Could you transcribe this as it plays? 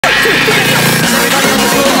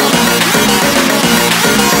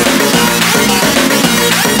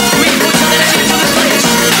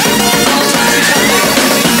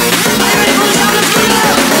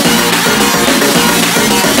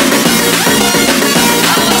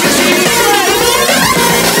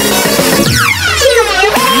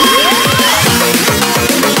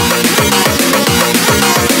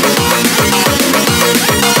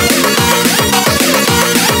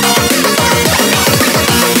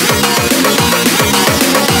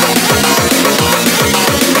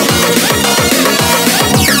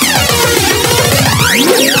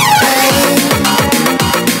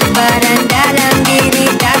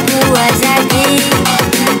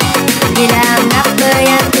apa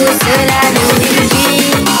yang ku selalu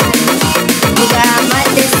mimpi. Buka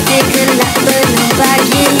mata sekelak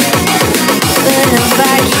berbagi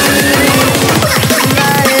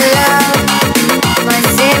malam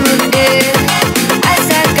masih muda,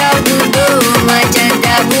 asal kau duduk macam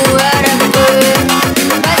tak buat apa.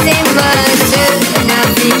 Masih masa nak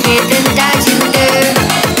fikir tentang cinta.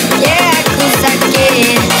 Yeah, aku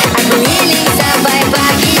sakit, aku healing sampai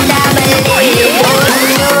pagi tak balik.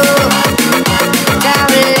 Oh, kau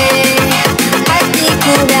boleh,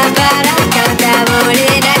 hatiku dah parah, kau tak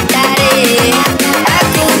boleh nak tarik.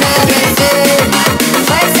 Aku nak rasa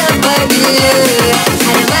pasal bila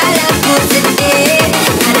ada malam ku sedih,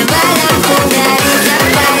 ada malam ku nari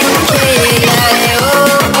sampai mungkin.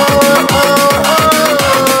 Oh, oh, oh,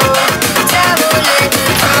 oh, tak boleh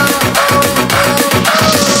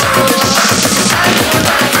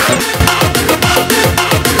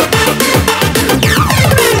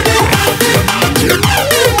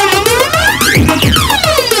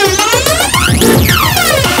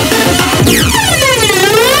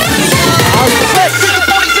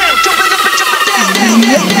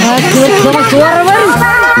Sama suara baru.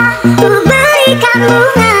 Ku berikan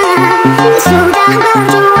bunga, ku sudah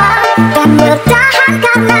berjuang dan bertahan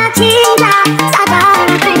karena cinta. Sabar,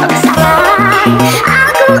 sabar,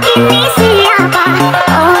 aku ini siapa?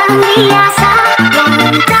 Orang biasa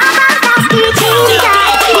yang tak pantas dicinta.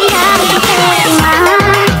 Biar ku terima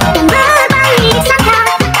dan berbaik sangka,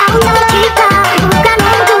 kau tercipta bukan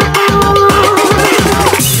untukku.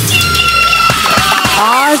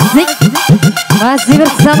 Asik. Masih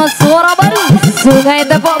bersama suara baru, Sungai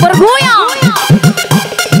Tepok bergoyang.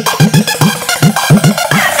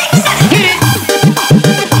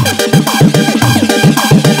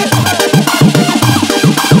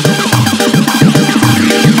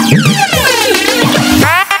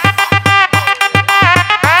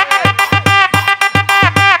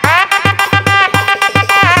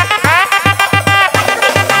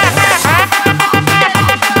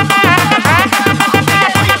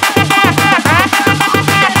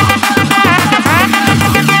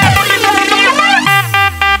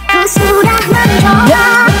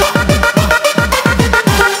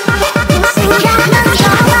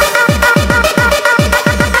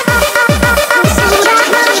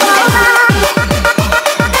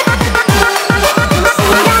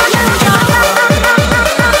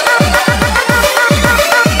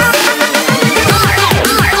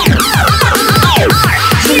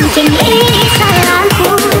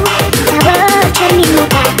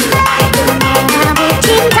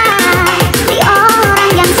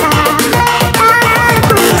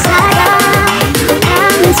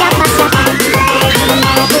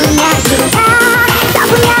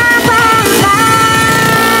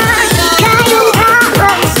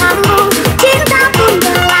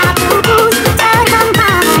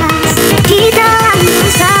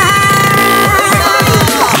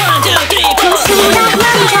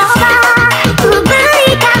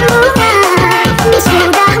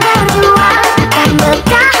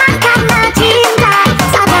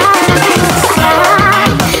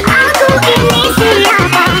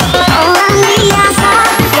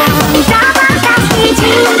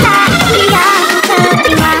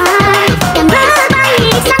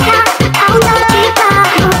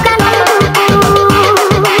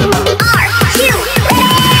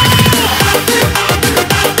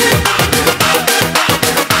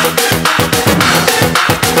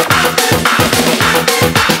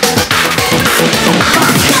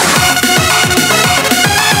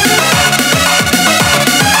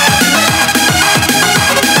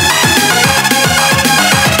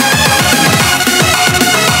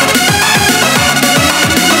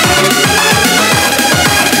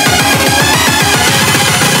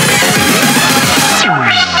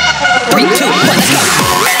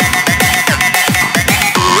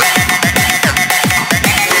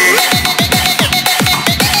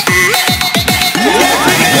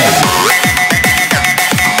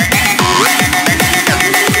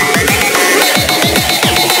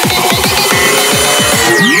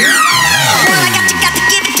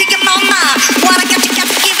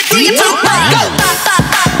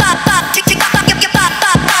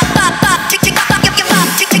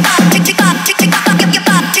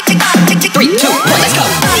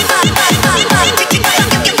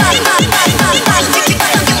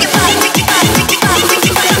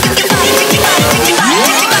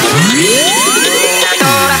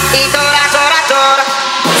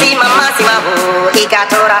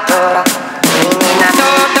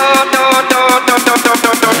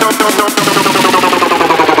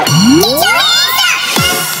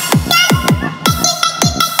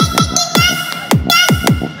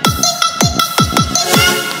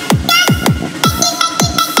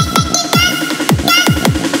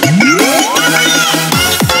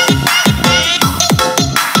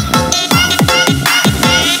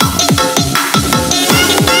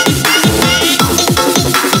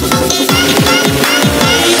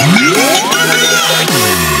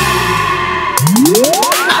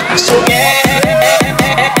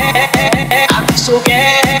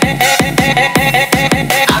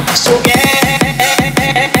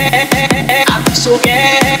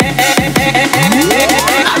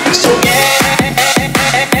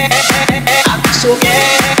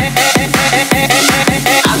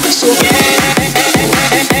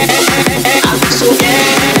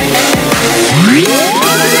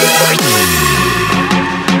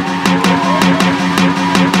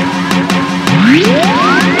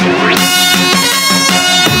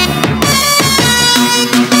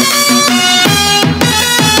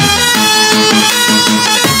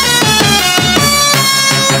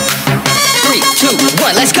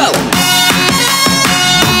 Let's go.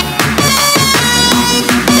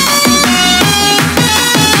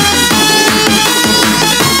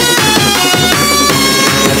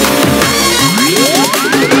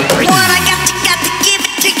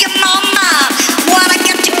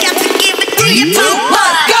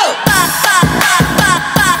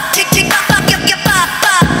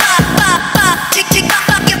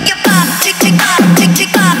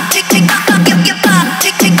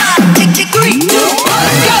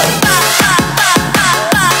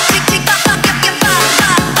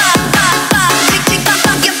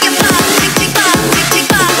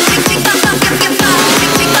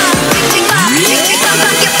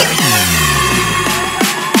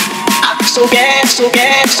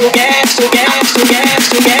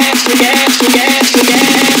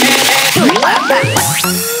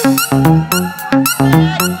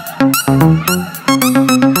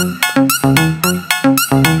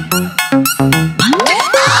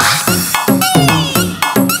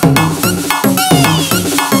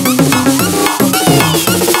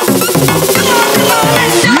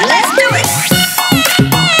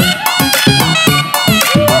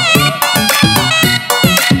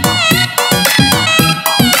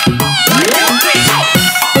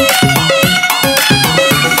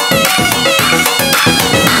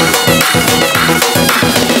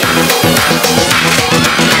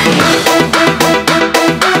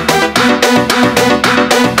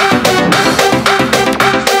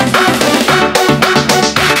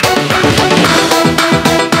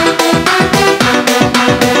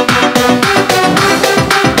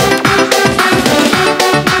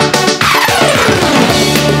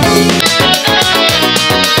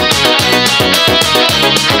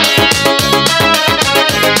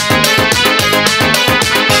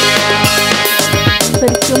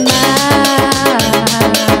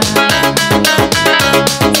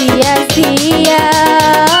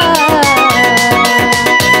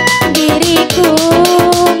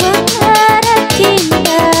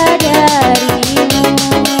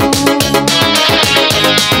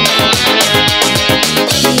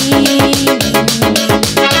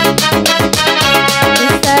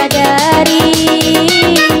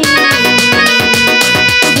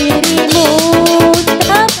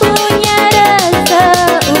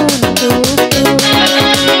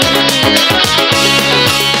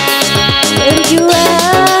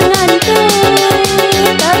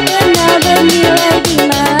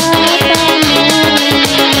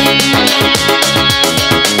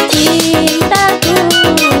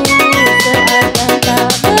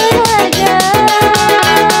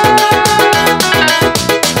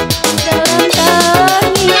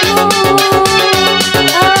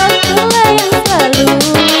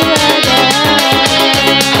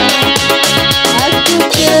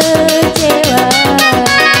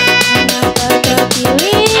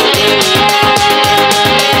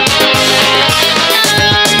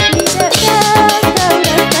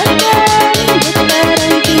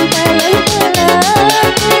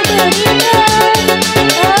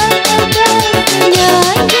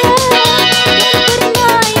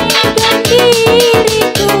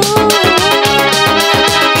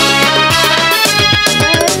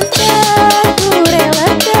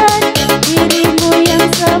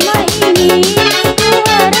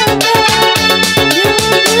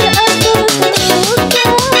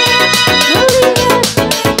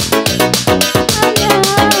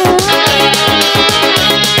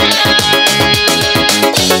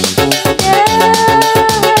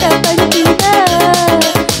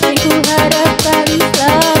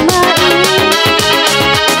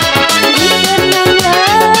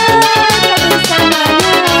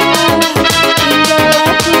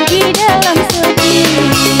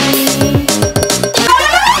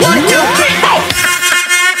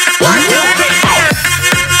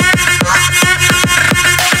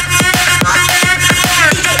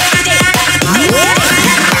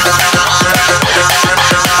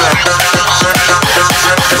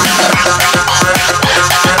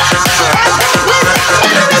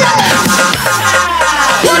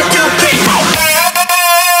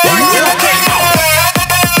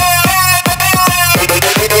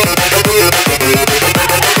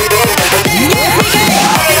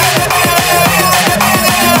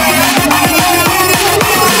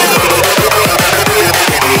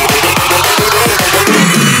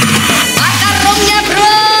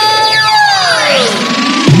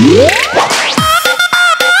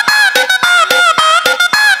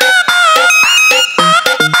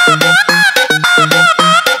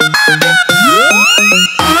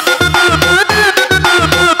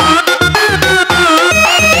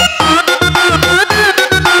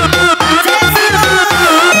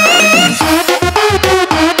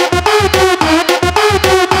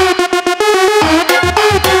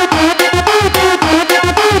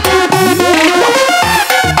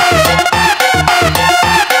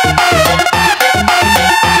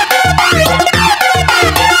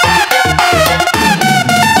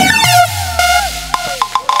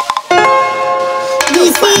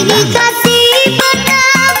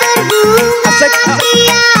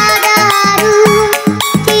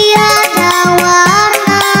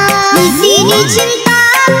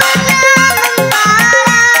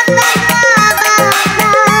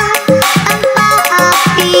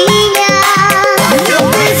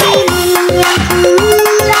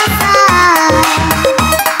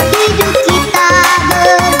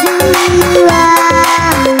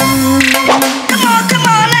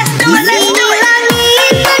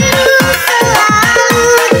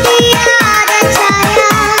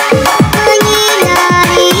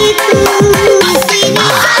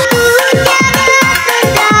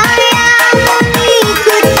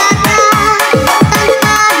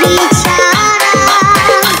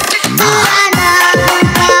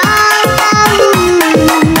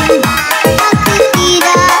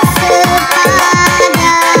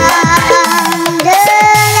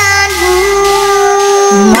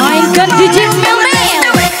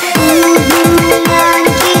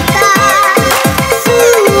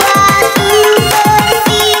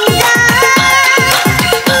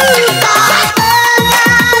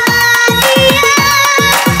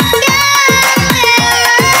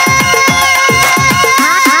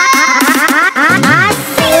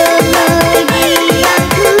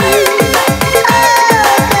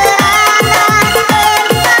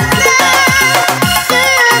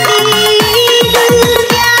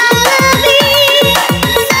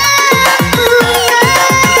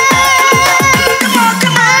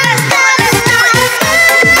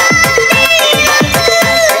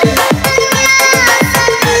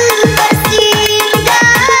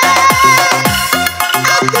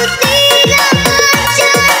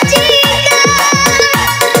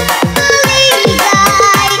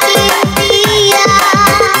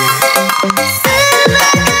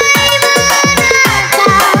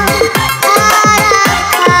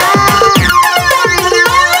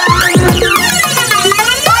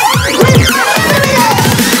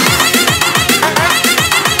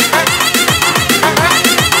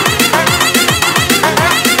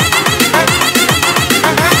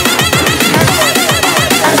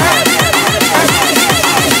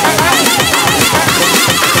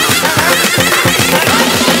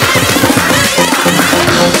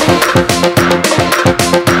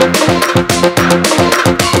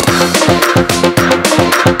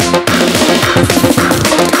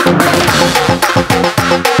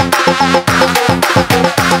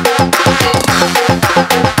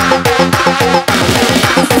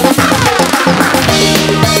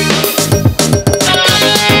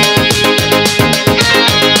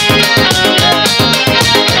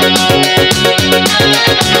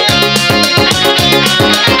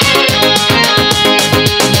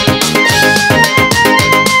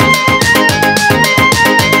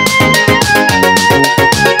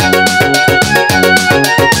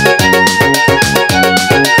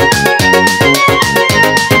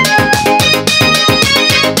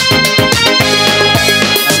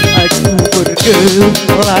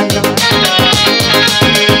 Kelana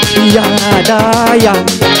tiada yang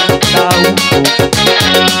tahu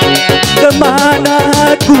kemana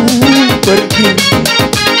ku pergi,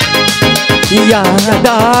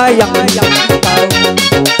 tiada yang tahu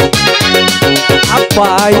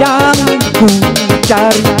apa yang ku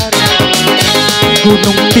cari.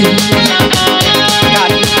 Gunung tinggi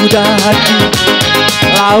kan ku daki,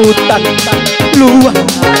 lautan luas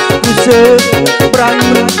ku seberang,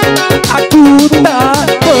 aku tak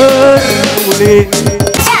peduli.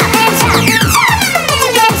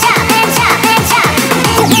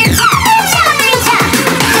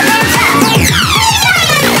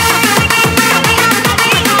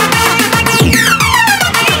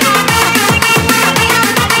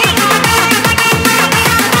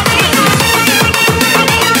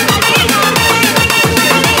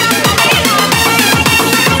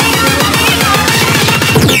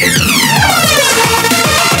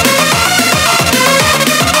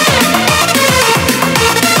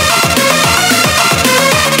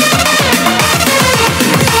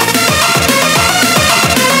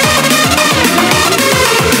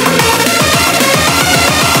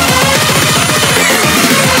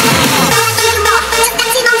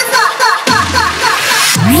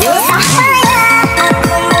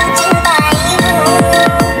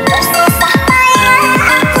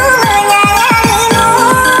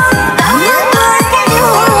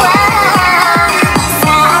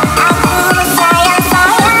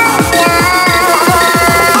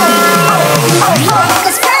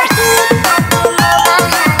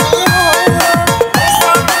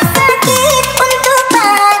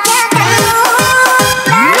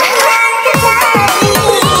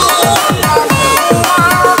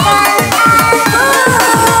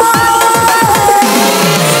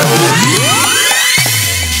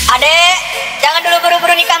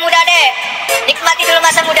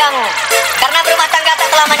 Karena berumah tangga tak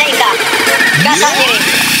selamanya indah. Gasak diri.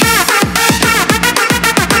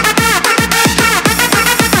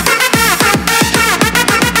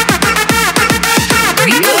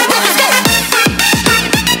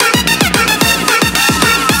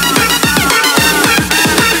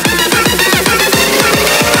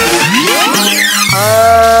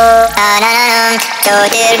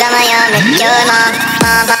 저들 가마야 몇 개월만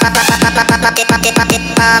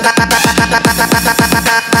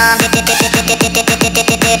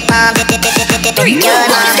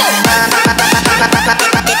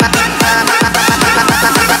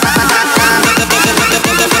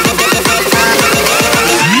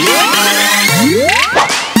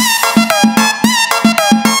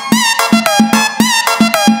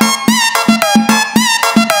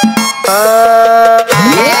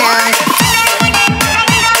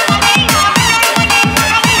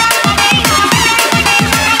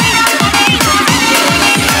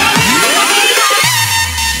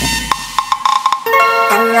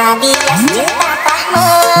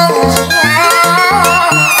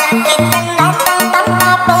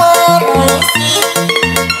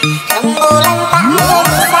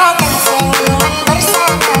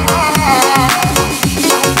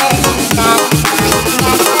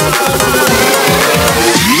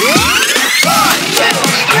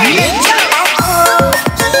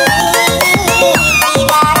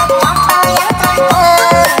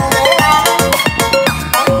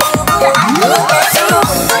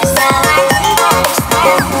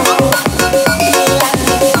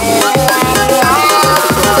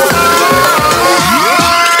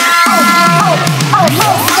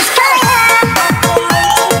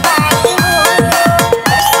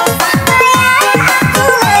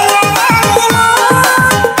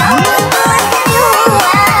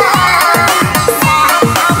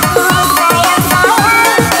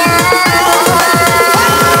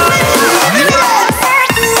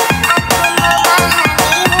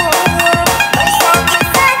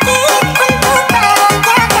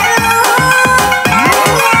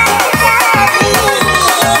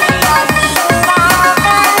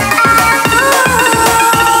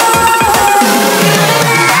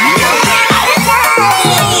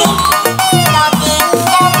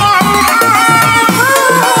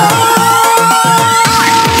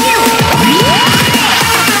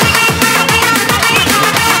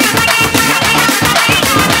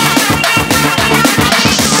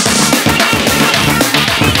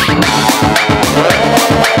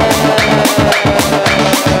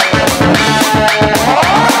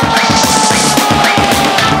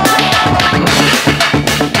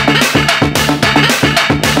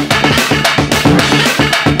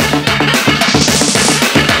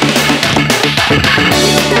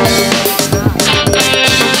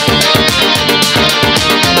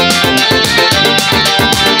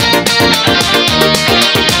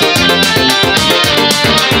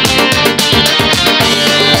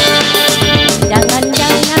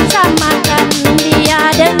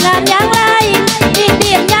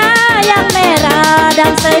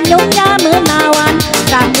senyumnya menawan,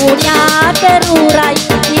 rambutnya terurai,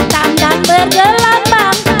 hitam dan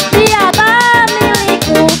bergelombang. Dia tak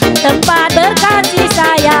milikku, tempat berkasih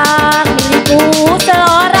sayang milikku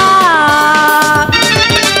seorang.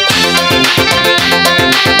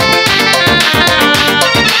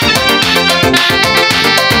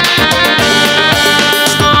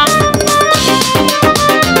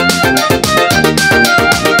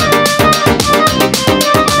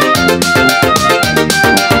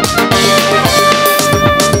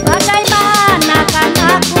 Bagaimana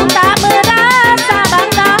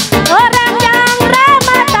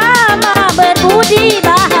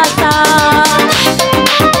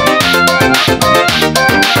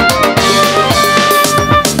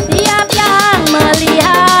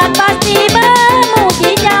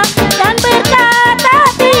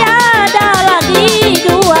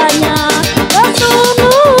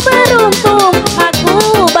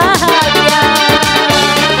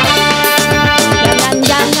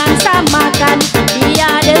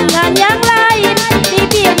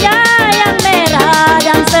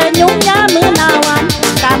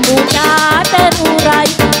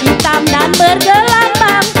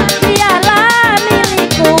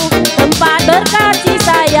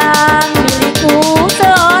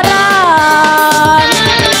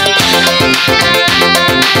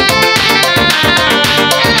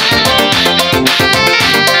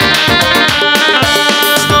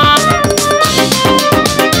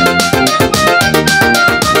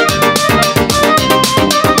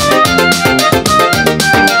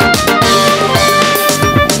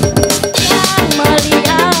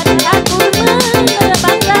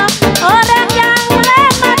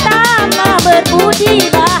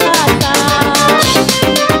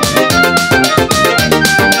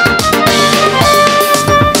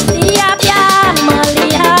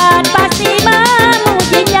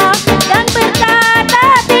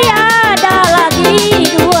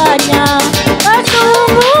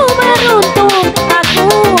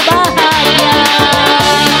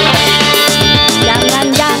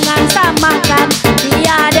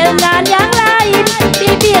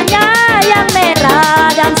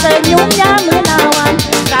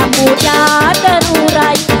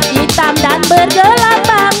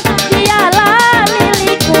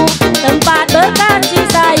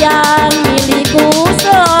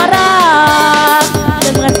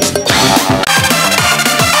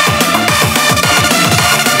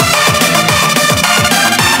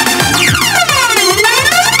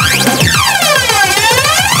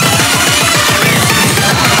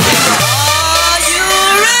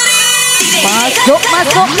Masuk,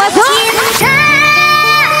 masuk, masuk. Cinta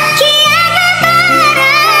kian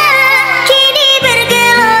membara, kini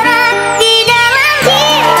bergelora di dalam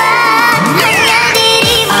jiwa. Hanya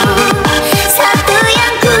dirimu, satu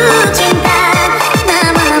yang ku cinta.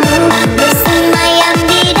 Namamu bersemayam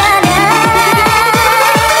di dada.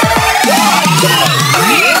 Cinta kita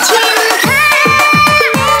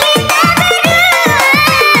berdua,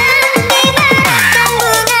 ibarat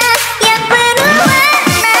bunga yang penuh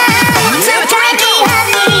warna. Mekar di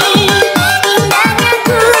hati, indah yang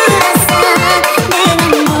ku rasa.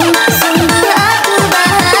 Denganmu sungguh aku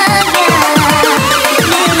bahagia.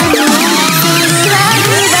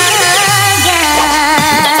 Denganmu sungguh aku bahagia.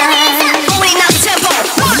 Moving up tempo.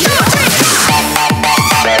 1,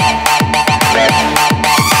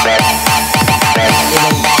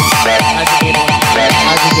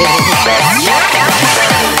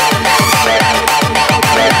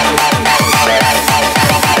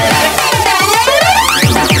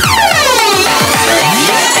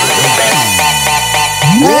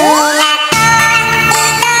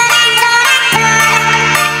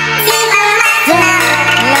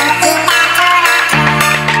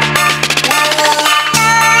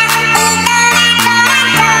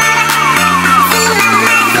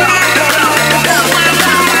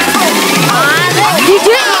 2,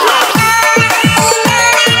 3.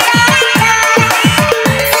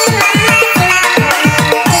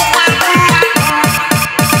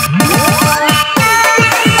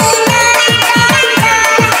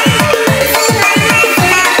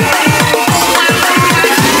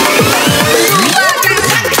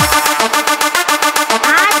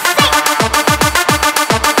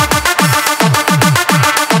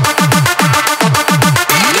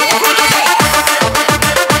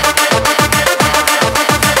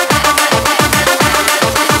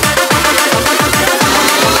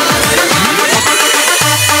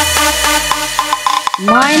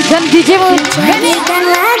 Mainkan DJ-mu. Nyanyikan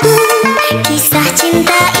lagu kisah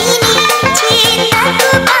cinta ini, cintaku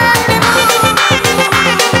padamu.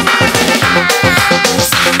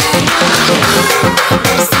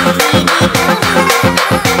 Bersama di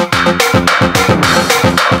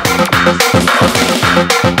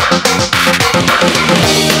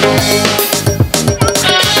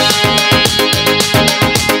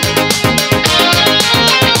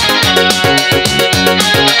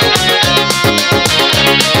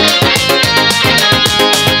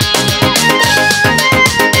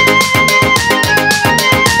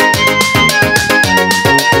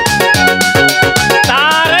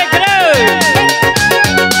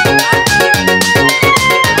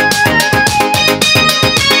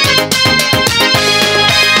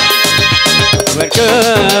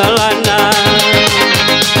Berkelana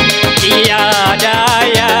tiada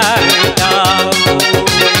yang tahu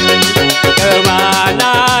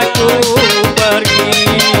kemana ku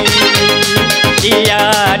pergi,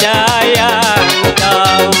 tiada yang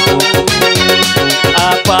tahu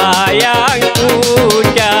apa yang ku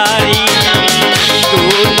cari.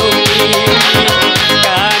 Gunung tinggi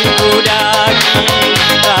kan ku daki,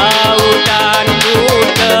 lautan ku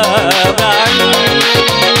tebangi.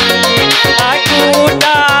 Aku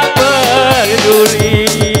tak peduli.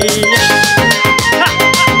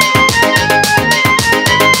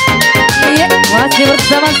 Iya, masih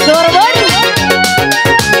bersama Suara Baru.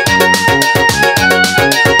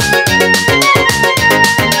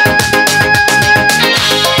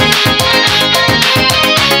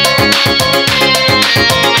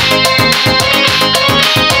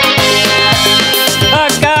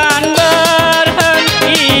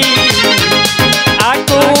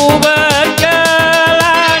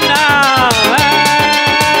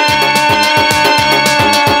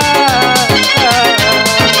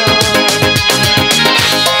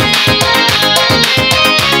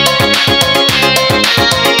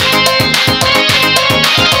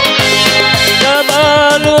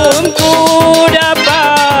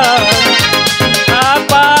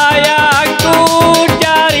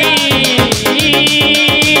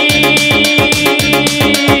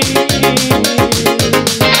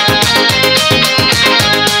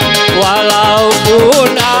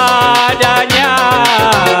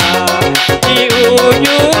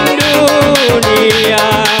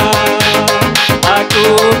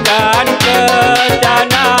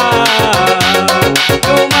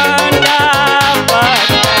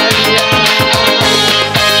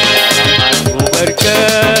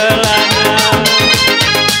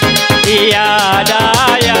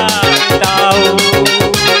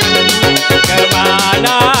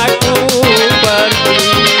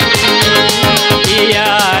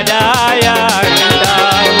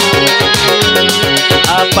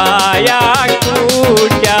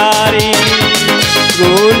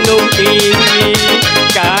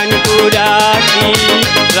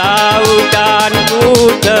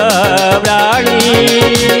 terbrangi.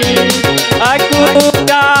 Aku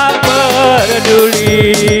tak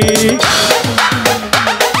peduli.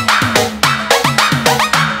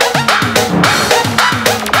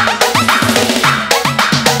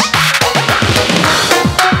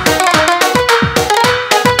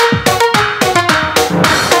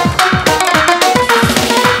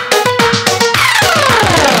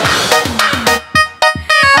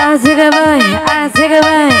 Asik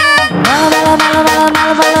boy. Malam.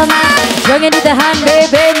 Jangan ditahan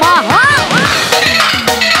bebe mahal.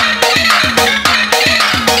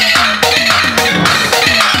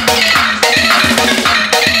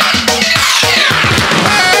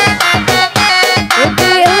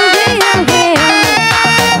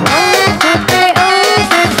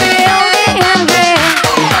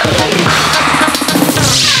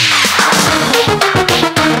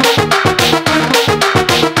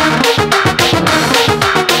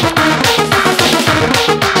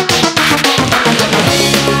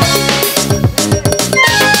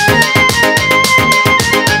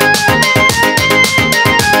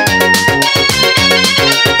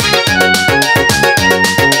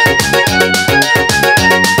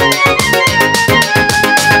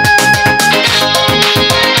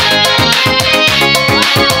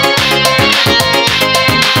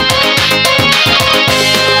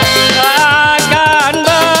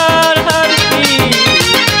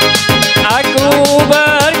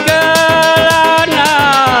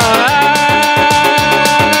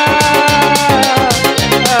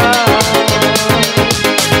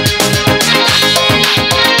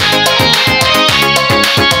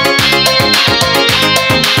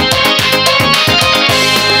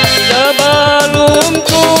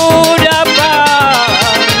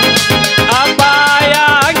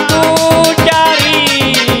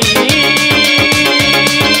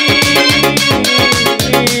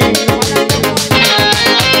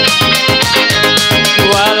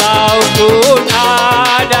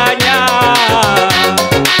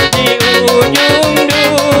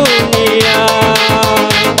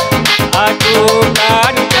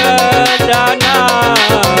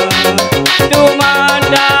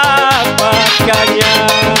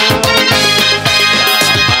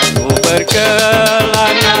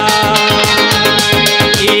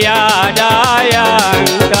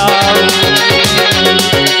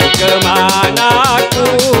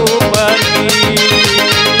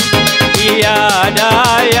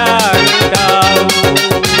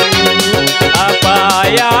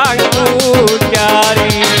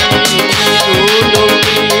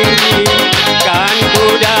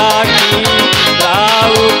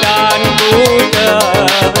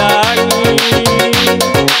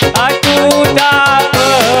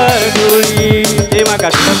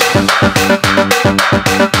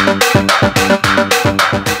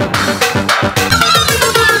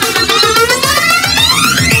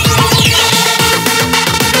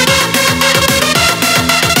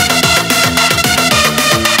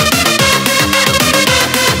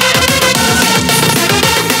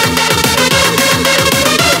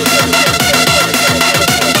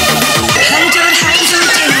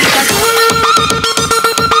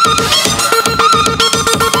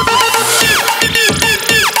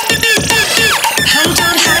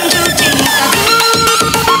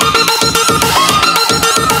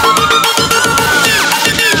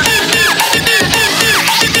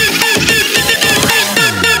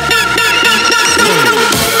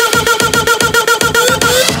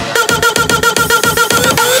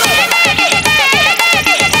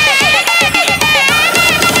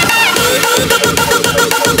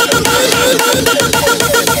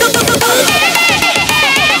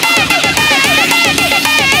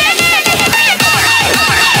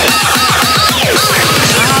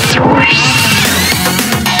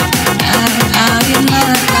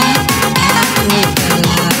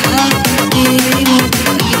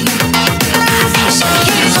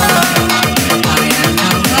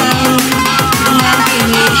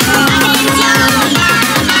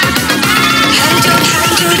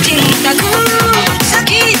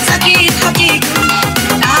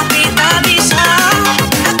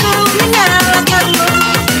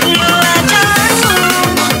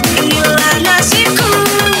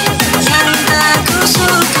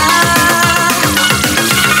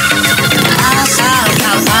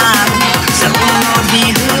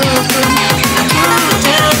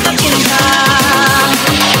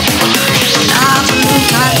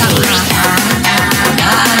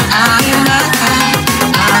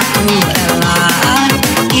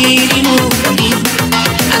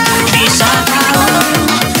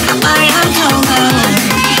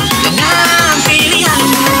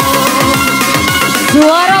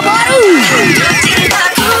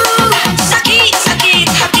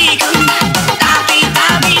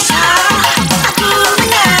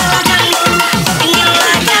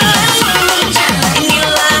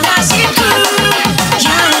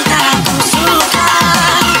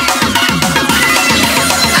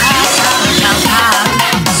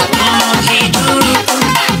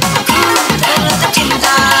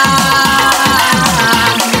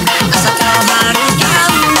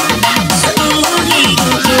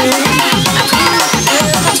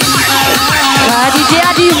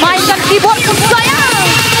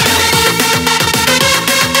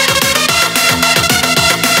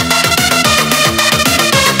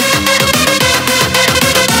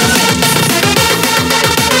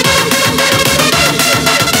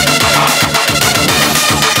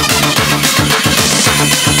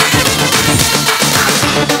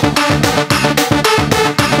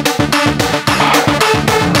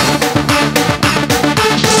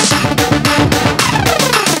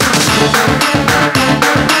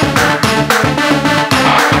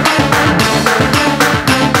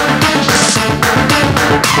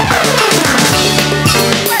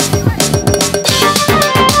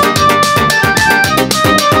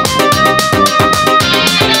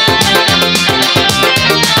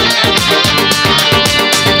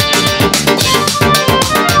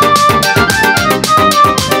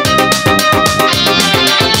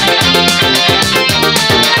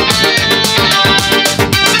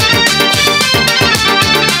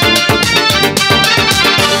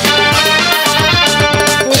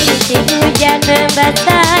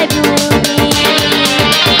 bumi.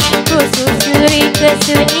 Ku susuri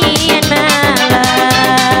kesunyian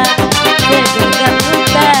malam, segenggam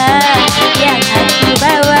luka yang aku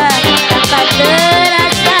bawa tanpa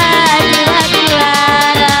terasa jiwaku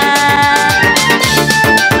lara.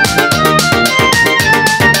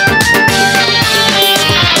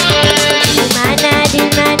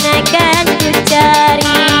 Dimana kan ku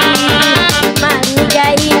cari malu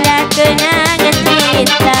gairah kenangan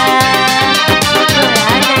cinta.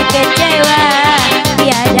 Merana kecewa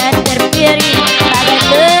tiada terperi, bagai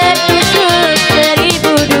tertusuk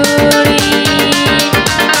seribu duri.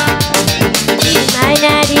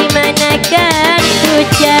 Dimana kan ku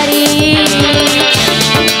cari.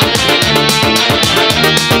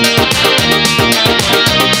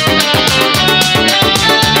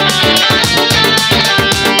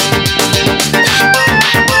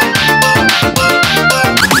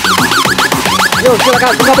 Yo,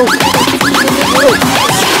 silakan bergabung.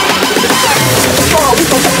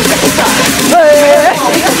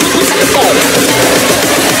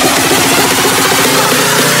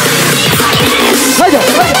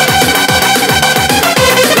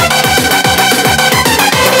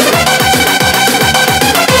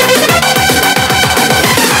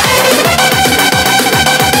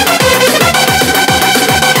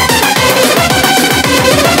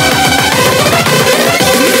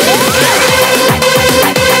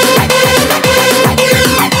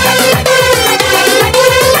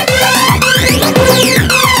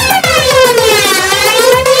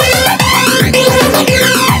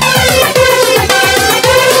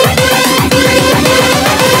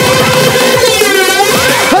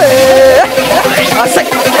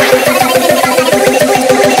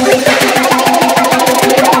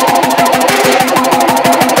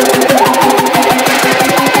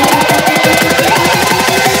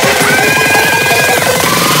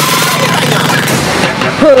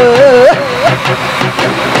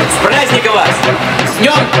 С праздником вас! С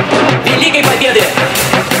днем Великой Победы!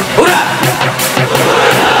 Ура!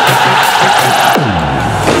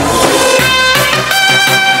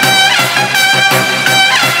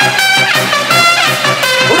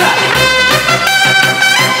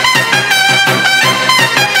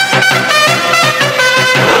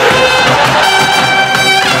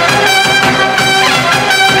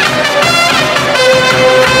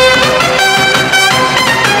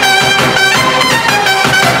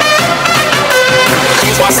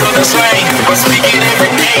 Southern slang, I speak it every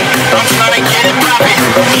day. I'm trying to get it poppin',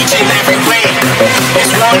 each and every way.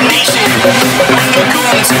 It's one nation, under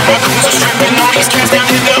goons. My goons are stripping all these cats down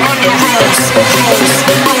in the under rules.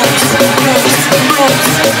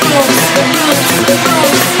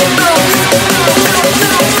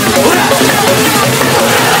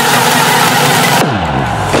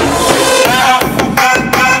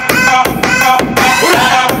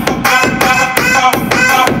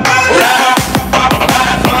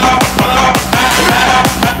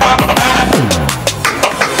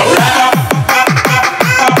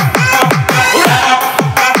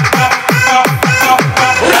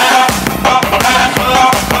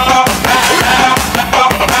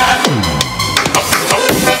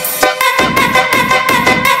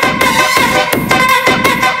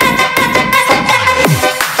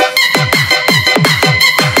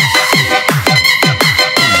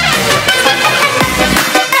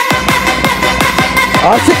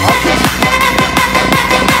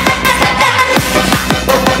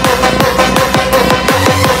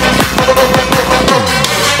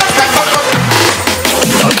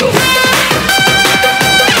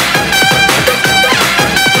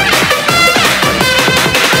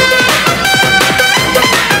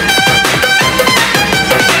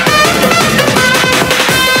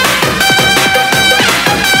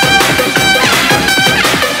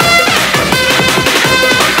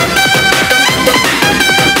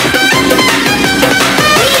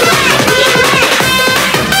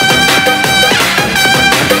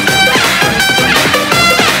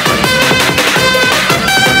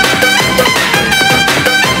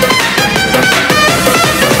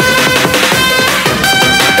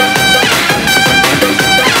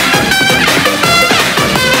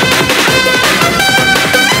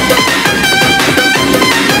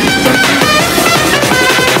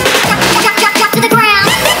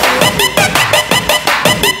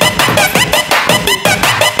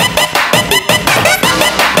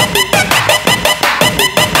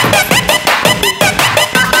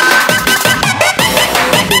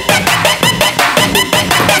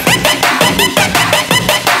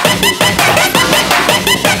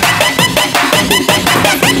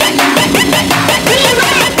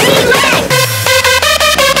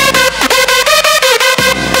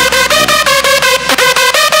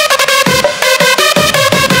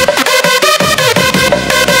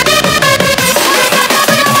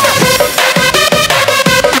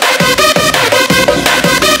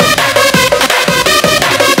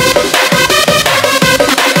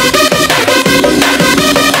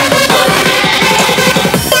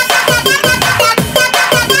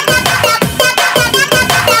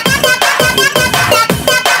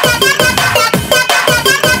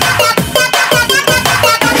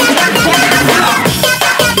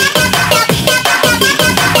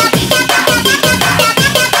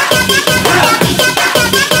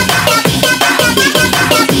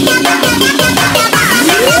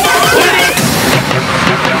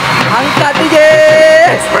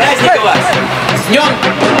 Nyon,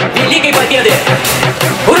 Delhi की बत्तियां दे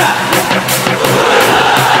पूरा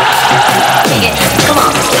Come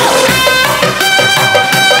on.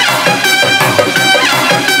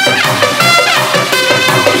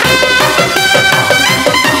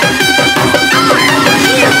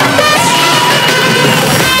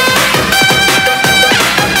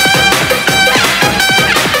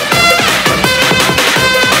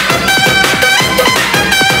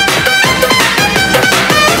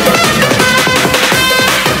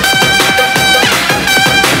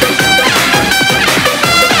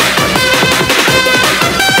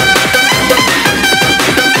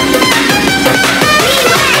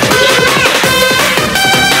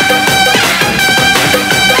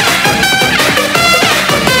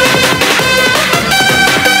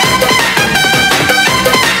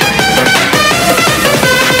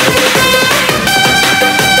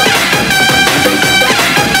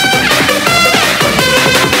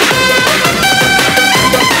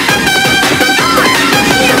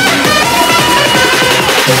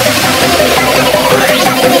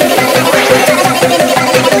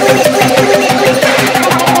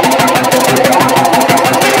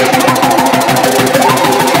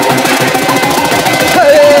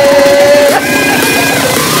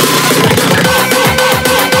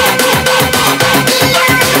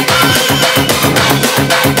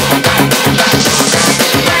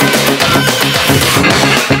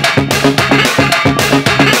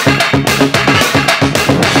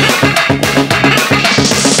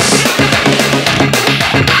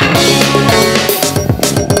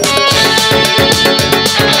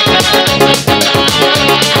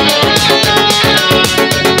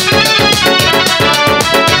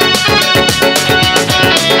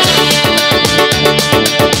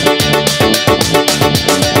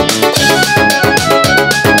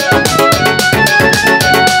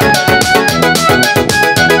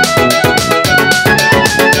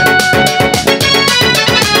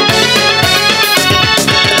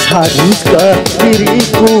 Haruskah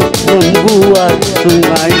diriku membuat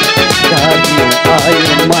sungai dari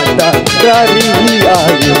air mata, dari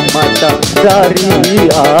air mata, dari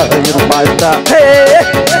air mata. Hey!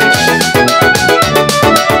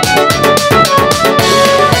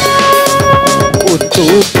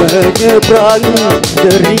 Untuk menyeberangi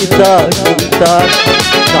derita kita,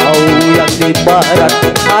 kau yang di barat,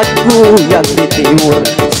 aku yang di timur,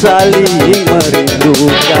 saling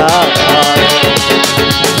merindukan.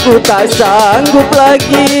 Ku tak sanggup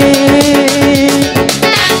lagi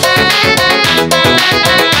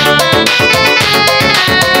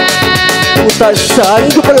Ku tak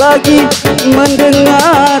sanggup lagi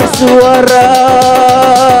mendengar suara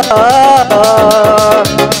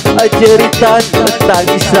cerita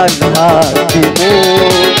tangisan hatimu.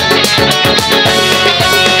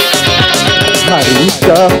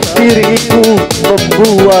 Haruskah diriku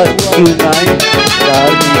membuat sungai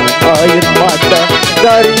dari air mata,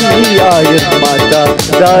 dari air mata,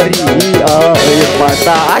 dari air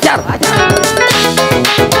mata. Ajar!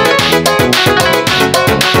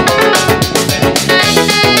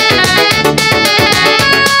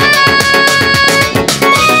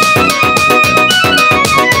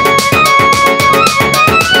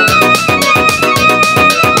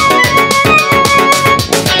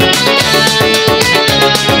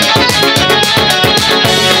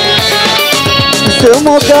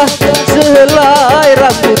 Semoga sehelai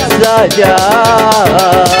rambut saja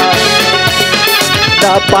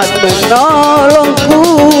dapat menolongku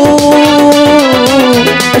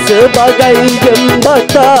sebagai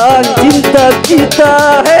jembatan cinta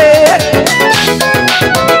kita. Hey!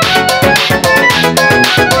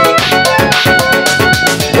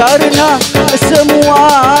 Karena semua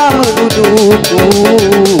menuduhku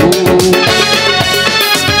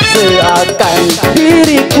seakan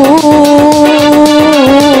diriku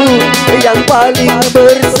yang paling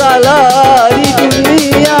bersalah di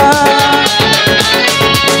dunia.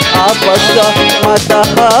 Apakah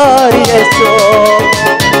matahari esok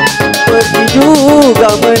pergi juga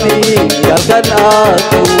meninggalkan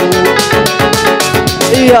aku?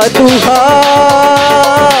 Ya Tuhan,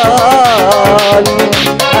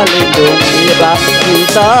 lindungilah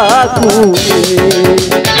cintaku ini.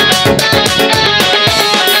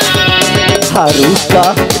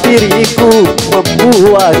 Haruskah diriku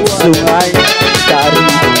membuat sungai dari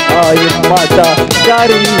air mata,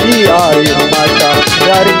 dari air mata,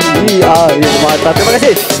 dari air mata. Terima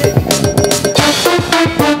kasih.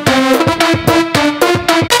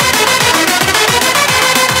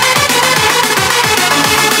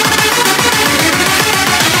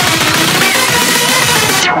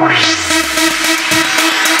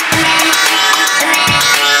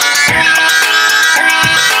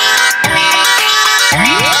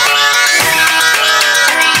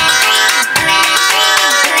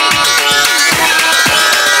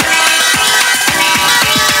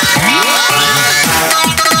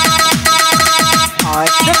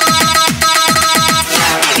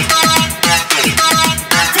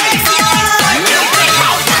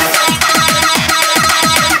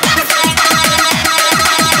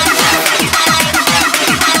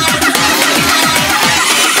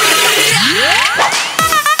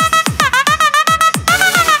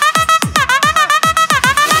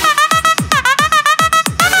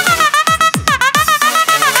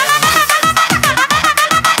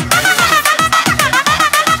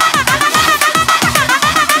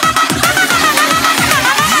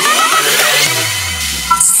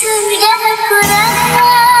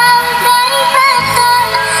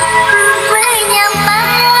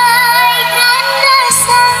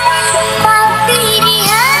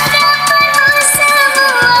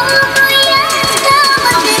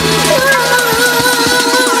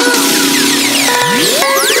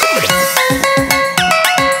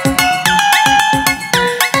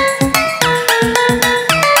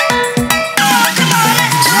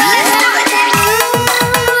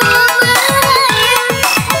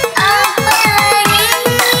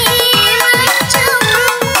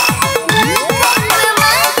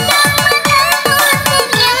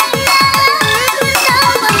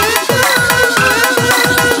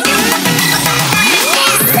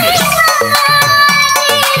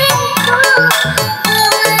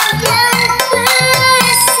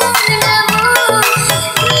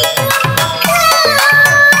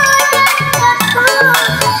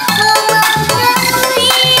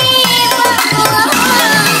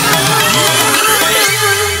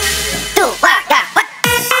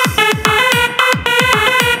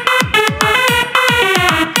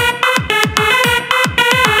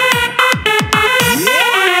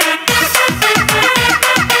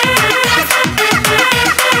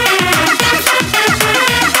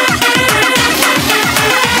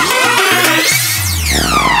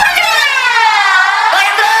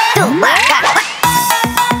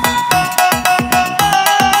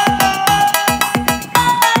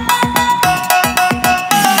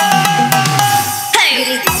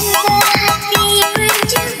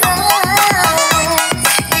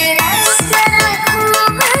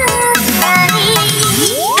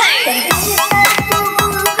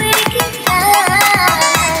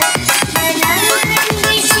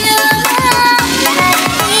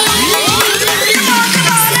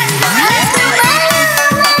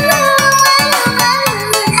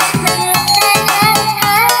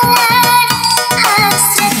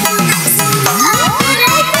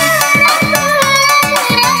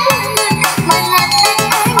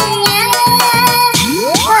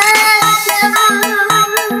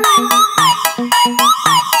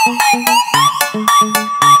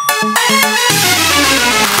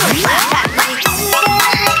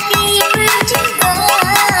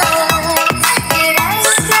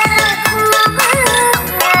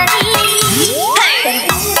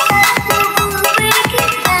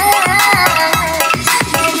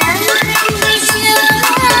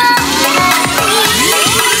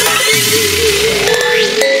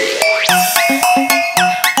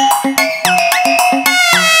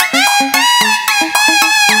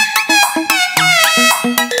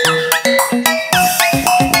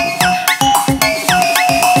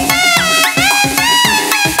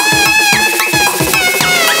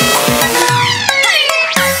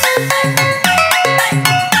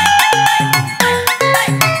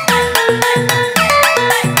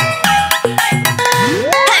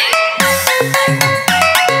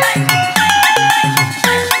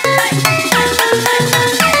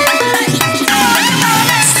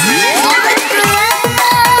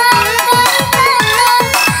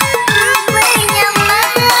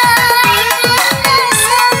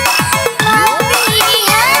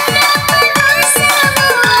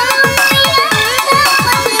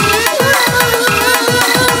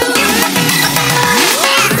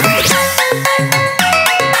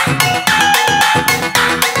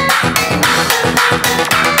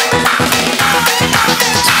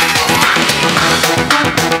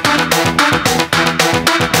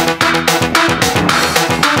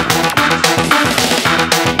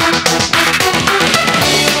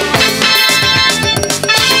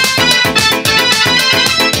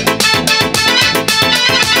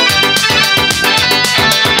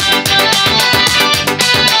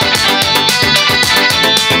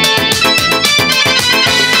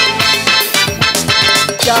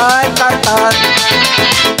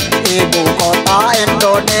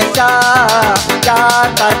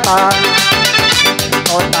 Jakarta,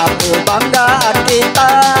 kota kebanggaan kita.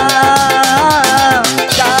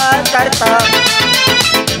 Jakarta,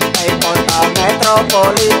 kota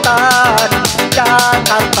metropolitan.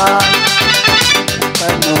 Jakarta,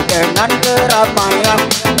 penuh dengan keramaian,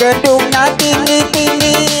 gedungnya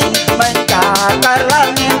tinggi-tinggi mencakar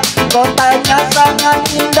langit, kotanya sangat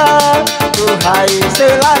indah, duhai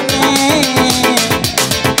selangit.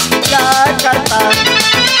 Jakarta,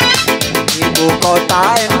 ibu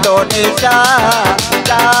kota Indonesia.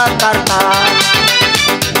 Jakarta,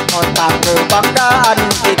 kota kebanggaan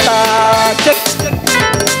kita. Cek.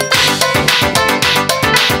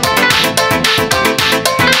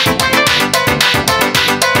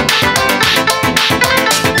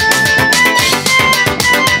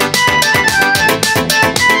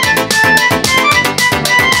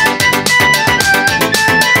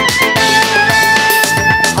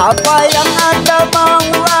 Apa yang Anda mau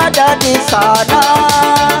ada di sana,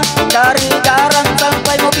 dari garang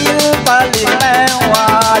sampai mobil paling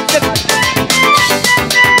mewah. Cek.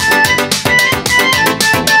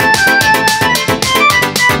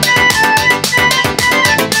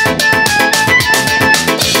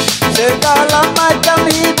 Segala macam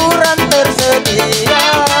hiburan tersedia,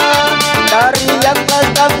 dari yang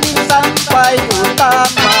kami sampai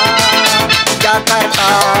utama. Jakarta,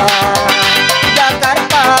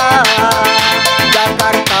 Jakarta,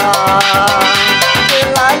 Jakarta,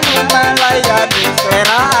 selalu melayani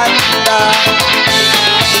selera Anda.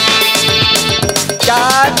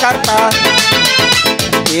 Jakarta,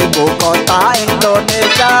 ibu kota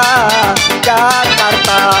Indonesia.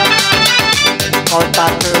 Jakarta, kota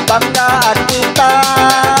kebanggaan kita.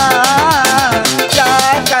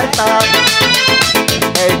 Jakarta,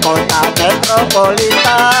 kota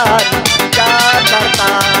metropolitan.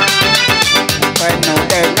 Jakarta, penuh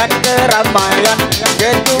dengan keramaian,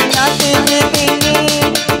 gedungnya tinggi-tinggi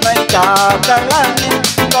mencakar langit,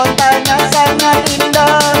 kotanya sangat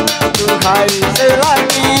indah, duhai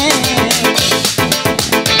selangit.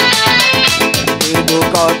 Ibu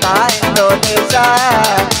kota Indonesia.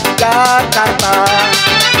 Jakarta,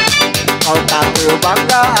 kota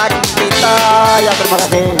kebanggaan kita. Ya, terima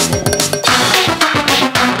kasih.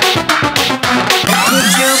 Ku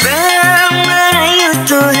coba merayu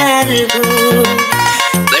Tuhanku,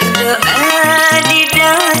 berdoa di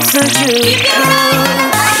dalam sujudku.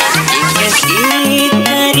 Jika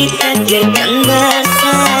kita ditakdirkan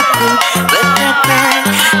bersatu, betapa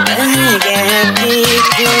bahagia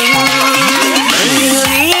hatiku.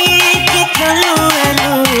 Memiliki keluar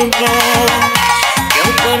luka, kau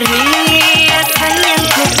perhiasan yang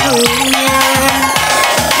ku punya.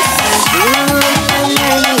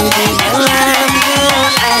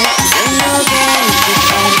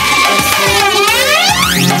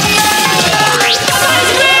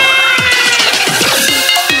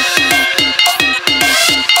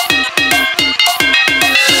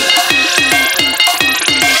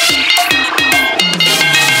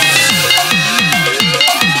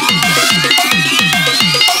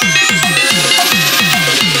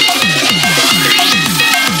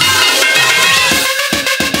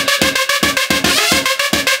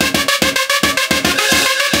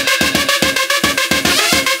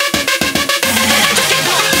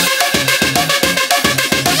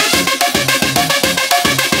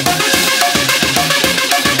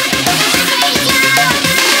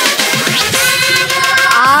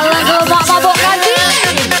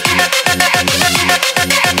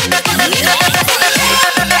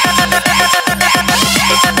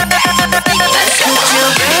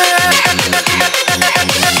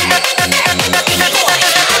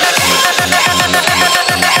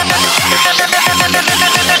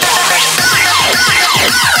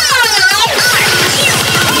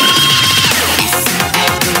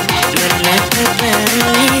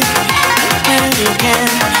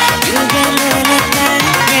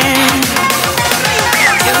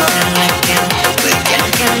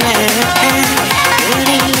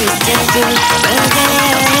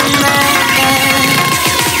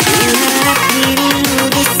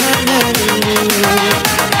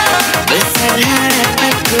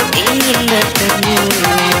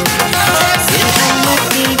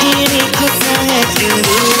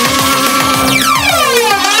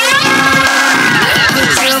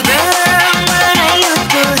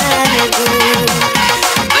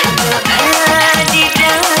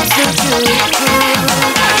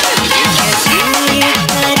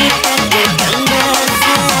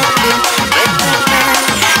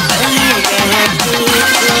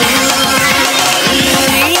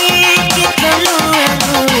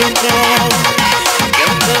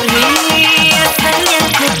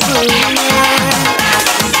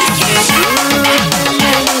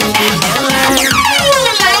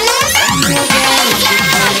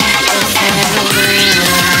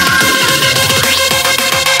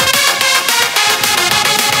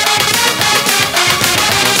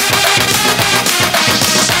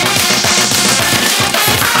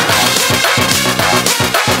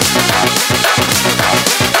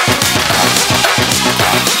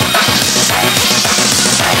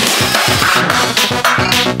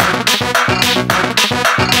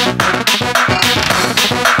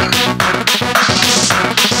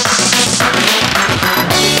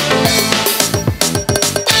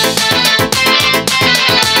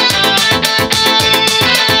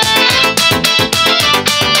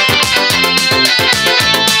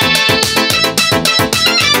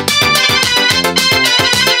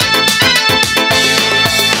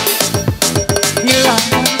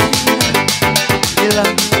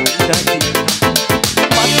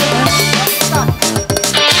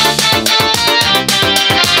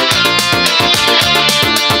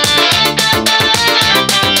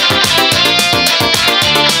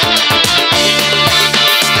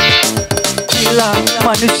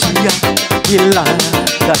 manusia bila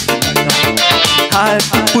tak cinta,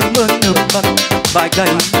 hati pun mengembang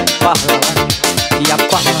bagai pahlawan.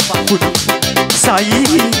 Siapapun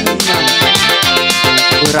saingan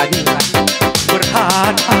berani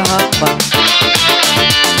berhadapan.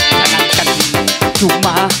 Jangankan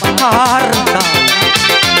cuma harta,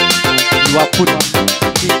 jiwa pun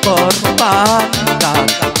dikorbankan.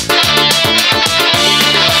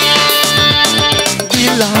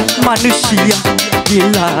 Bila manusia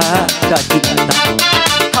bila tak cinta,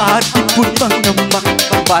 hati pun mengembang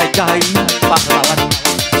bagai pahlawan.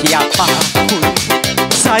 Siapapun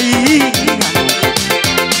saingan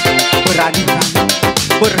berani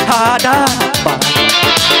berhadapan.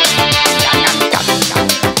 Jangankan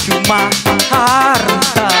cuma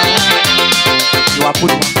harta, jiwa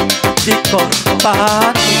pun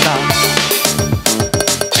dikorbankan.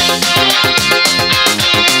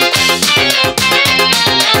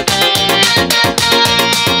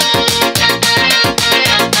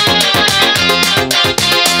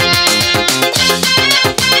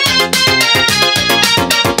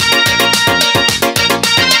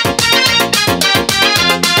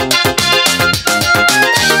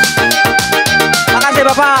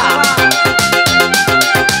 Bapak,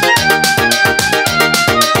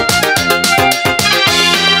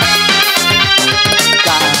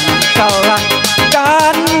 jangan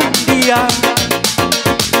salahkan dia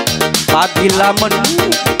apabila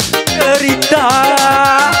menderita.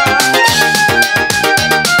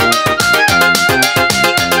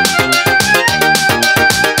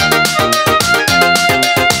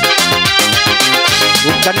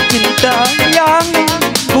 Bukan cinta yang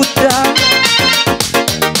buta,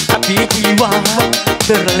 tapi jiwa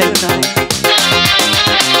terlena.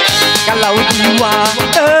 Kalau jiwa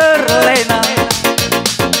terlena,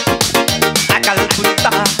 akal pun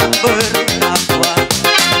tak bernafas.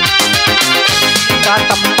 Tak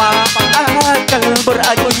tanpa akal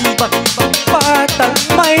berakibat fatal.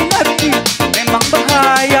 Main hati memang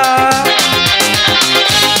bahaya.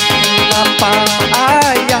 Tanpa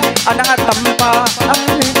ayah, anak tanpa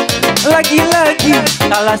ayah, lagi-lagi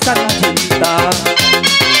alasan cinta.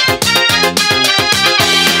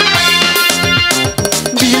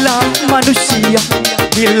 Bila manusia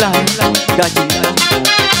bila dah cinta,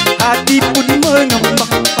 hati pun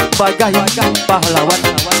mengembang bagai pahlawan.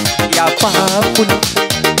 Siapapun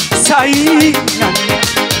saingan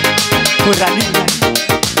berani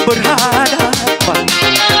berhadapan.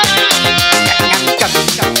 Jangankan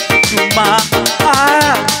cuma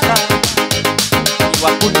harta,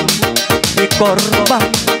 jiwa pun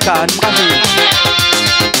dikorbankan. Makasih.